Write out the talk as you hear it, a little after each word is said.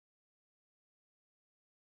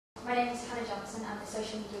My name is Hannah Johnson. I'm the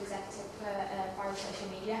Social Media Executive for Viral Social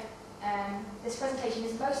Media. This presentation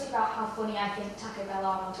is mostly about how funny I think Taco Bell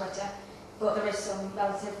are on Twitter, but there is some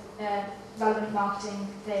relevant marketing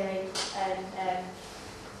theory and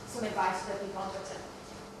some advice for people on Twitter.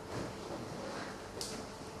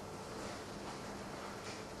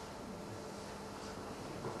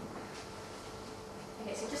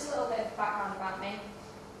 Okay, so just a little bit of background about me.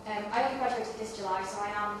 I only graduated this July, so I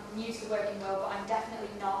am new to the working world, but I'm definitely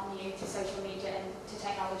not new to social media and to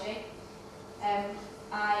technology.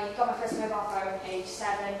 I got my first mobile phone age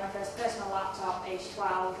 7, my first personal laptop age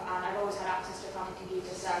 12, and I've always had access to a family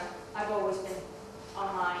computer, so I've always been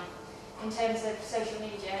online. In terms of social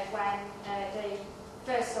media, when the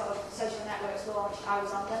first sort of social networks were launched, I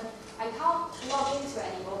was on them. I can't log into it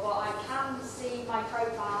anymore, but I can see my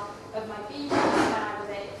profile of my BB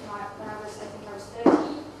when I was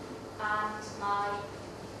 13, and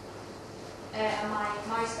my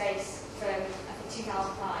MySpace from I think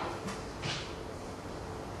 2005.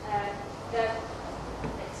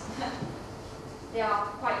 They are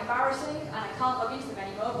quite embarrassing, and I can't log into them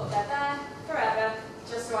anymore, but they're there forever,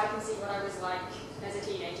 just so I can see what I was like as a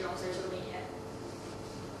teenager on social media.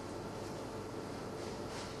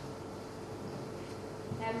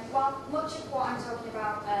 While much of what I'm talking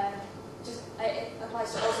about it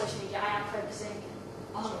applies to all social media, I am focusing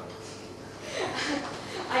on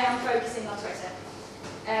Twitter.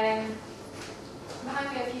 Behind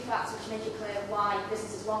me are a few facts which make it clear why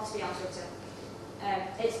businesses want to be on Twitter.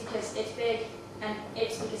 It's because it's big, and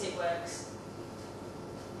it's because it works.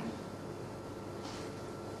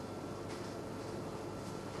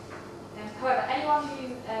 However, anyone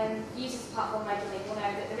who uses the platform regularly will know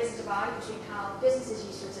that there is a divide between how businesses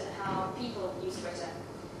use Twitter and how people use Twitter.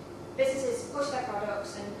 Businesses push their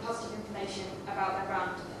products and positive information about their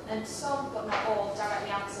brand, and some, but not all, directly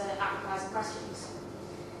answer advertising questions.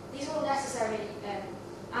 These are all necessary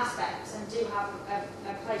aspects and do have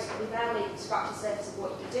a place, but we barely scratch the surface of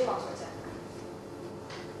what you can do on Twitter.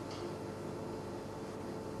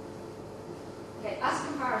 Okay, as a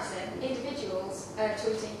comparison, individuals are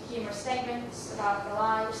tweeting humorous statements about their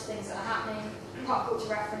lives, things that are happening, pop culture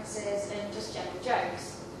references, and just general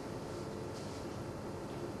jokes.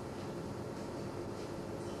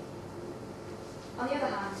 On the other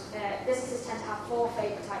hand, businesses tend to have 4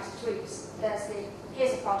 favourite types of tweets. There's the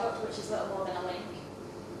here's a product, which is little more than a link.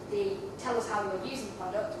 The tell us how you're using the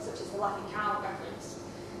product, such as the laughing cow reference.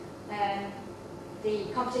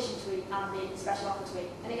 The competition tweet and the special offer tweet.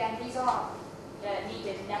 And again, these are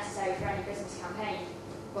needed and necessary for any business campaign,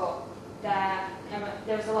 but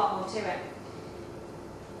there's a lot more to it.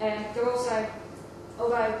 They're also,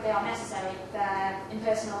 although they are necessary, they're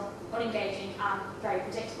impersonal, unengaging, and very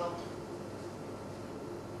predictable.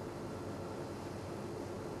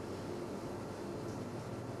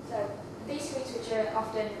 So these tweets, which are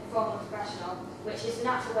often formal and professional, which is the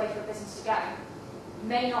natural way for a business to go,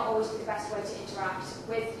 may not always be the best way to interact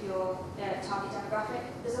with your target demographic.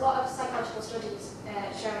 There's a lot of psychological studies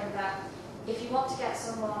showing that if you want to get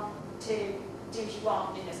someone to do what you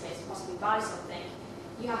want, in this case possibly buy something,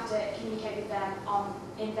 you have to communicate with them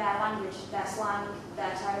in their language, their slang,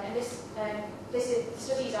 their tone. And the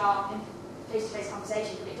studies are in face-to-face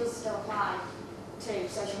conversation, but it does still apply to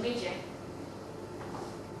social media.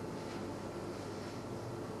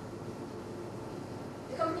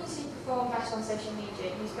 The companies who perform better on social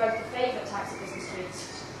media use both the favourite types of business tweets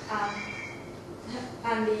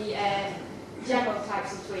and the general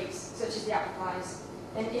types of tweets, such as the app replies.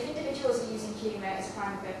 And if individuals are using humour as a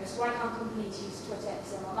primary purpose, why can't companies use Twitter in a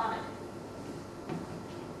similar manner?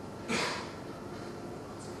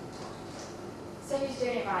 So who's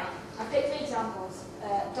doing it right? I've picked 3 examples.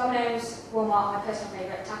 Domino's, Walmart, my personal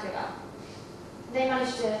favourite, Taco Bell. They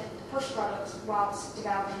managed to push products whilst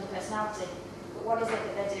developing the personality. What is it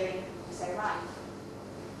that they're doing so right?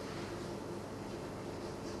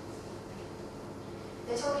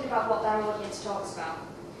 They're talking about what their audience talks about.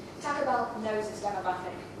 Taco Bell knows its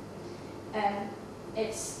demographic.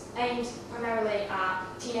 It's aimed primarily at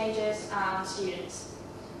teenagers and students.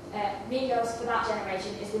 Mean Girls, for that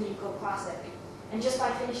generation, is the new cult classic. And just by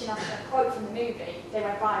finishing off a quote from the movie, they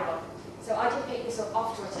went viral. So I didn't pick this up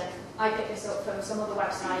off Twitter. I picked this up from some other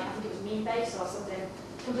website. I think it was Memebase or something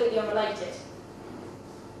completely unrelated.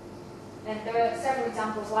 And there are several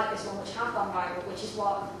examples like this one which have gone viral, which is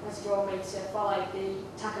what has drawn me to follow the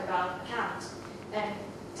Taco Bell account.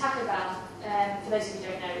 Taco Bell, for those of you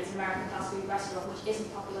who don't know, is an American fast food restaurant which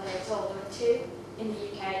isn't popular here at all. There are 2 in the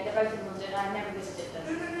UK, they're both in London, and I've never visited them.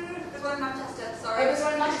 There's one in Manchester, sorry. Oh, there's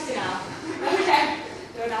one in Manchester now. Okay,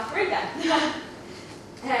 there are now 3 then.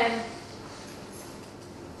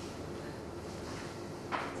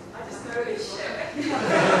 I Is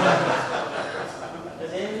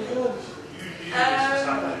it any good?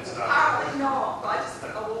 Apparently not, but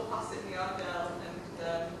I walked past it in the yard girl and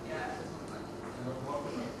yeah, it was one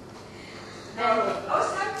No, I was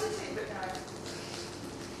tempted to, but no.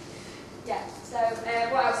 Yeah, so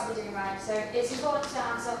what else are they doing right? So it's important to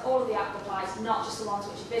answer all of the app replies, not just the ones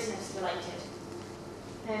which are business related.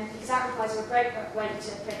 Because app replies are a great way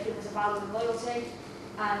to create feelings of value and loyalty,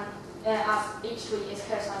 and as each tweet is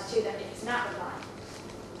personalised to them if it's an app reply.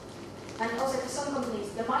 And also for some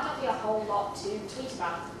companies, there might not be a whole lot to tweet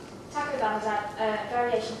about. Taco Bell has had a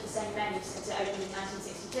variation of the same menu since it opened in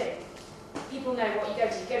 1962. People know what you go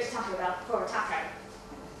to. You go to Taco Bell for a taco.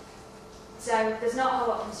 So there's not a whole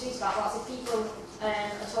lot to tweet about. Lots of people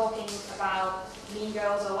are talking about Mean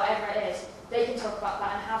Girls or whatever it is. They can talk about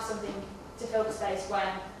that and have something to fill the space when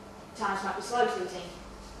times might be slow tweeting.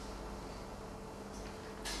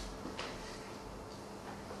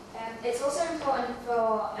 It's also important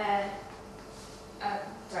for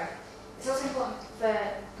It's also important for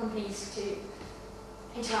companies to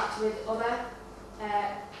interact with other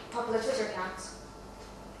popular Twitter accounts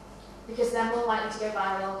because they're more likely to go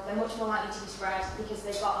viral, they're much more likely to be spread because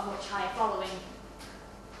they've got a much higher following.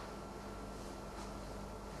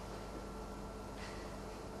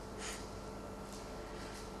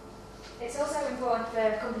 It's also important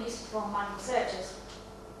for companies to perform manual searches.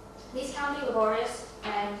 These can be laborious,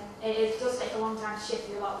 and it does take a long time to shift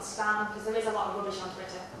through a lot of the spam because there is a lot of rubbish on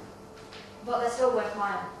Twitter. But they're still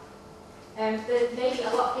worthwhile. There may be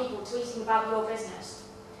a lot of people tweeting about your business,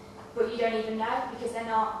 but you don't even know because they're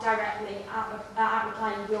not directly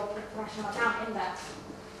replying your professional account in there.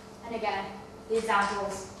 And again, the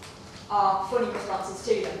examples are funny responses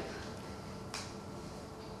to them.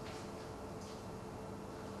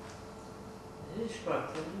 It's quite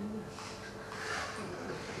funny,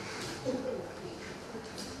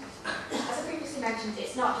 As I previously mentioned,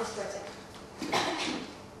 it's not just Twitter.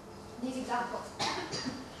 These examples.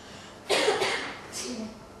 Excuse me.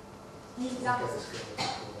 These examples.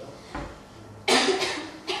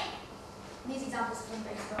 These examples are from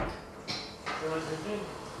Facebook. What does it do?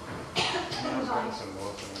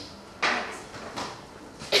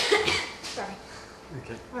 Sorry.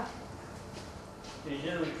 Okay. Right. It's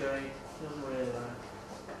really great. Don't worry about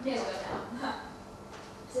it. Nearly done now.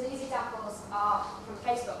 So these examples are from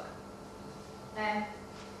Facebook. And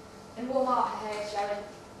Walmart here is showing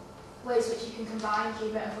ways which you can combine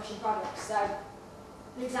humour and pushing products. So,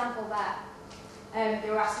 an example there, they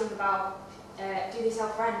were asking about do they sell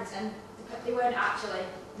Friends, and they weren't actually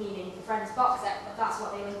meaning the Friends box set, but that's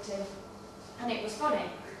what they linked to. And it was funny.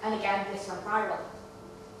 And again, this went viral.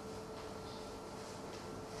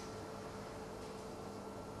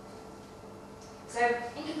 So,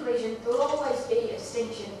 in conclusion, there will always be a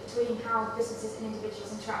distinction between how businesses and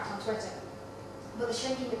individuals interact on Twitter. But the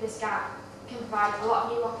shrinking of this gap can provide a lot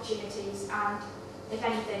of new opportunities and, if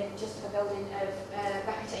anything, just a building of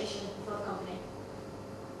reputation for the company.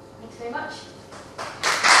 Thanks very much.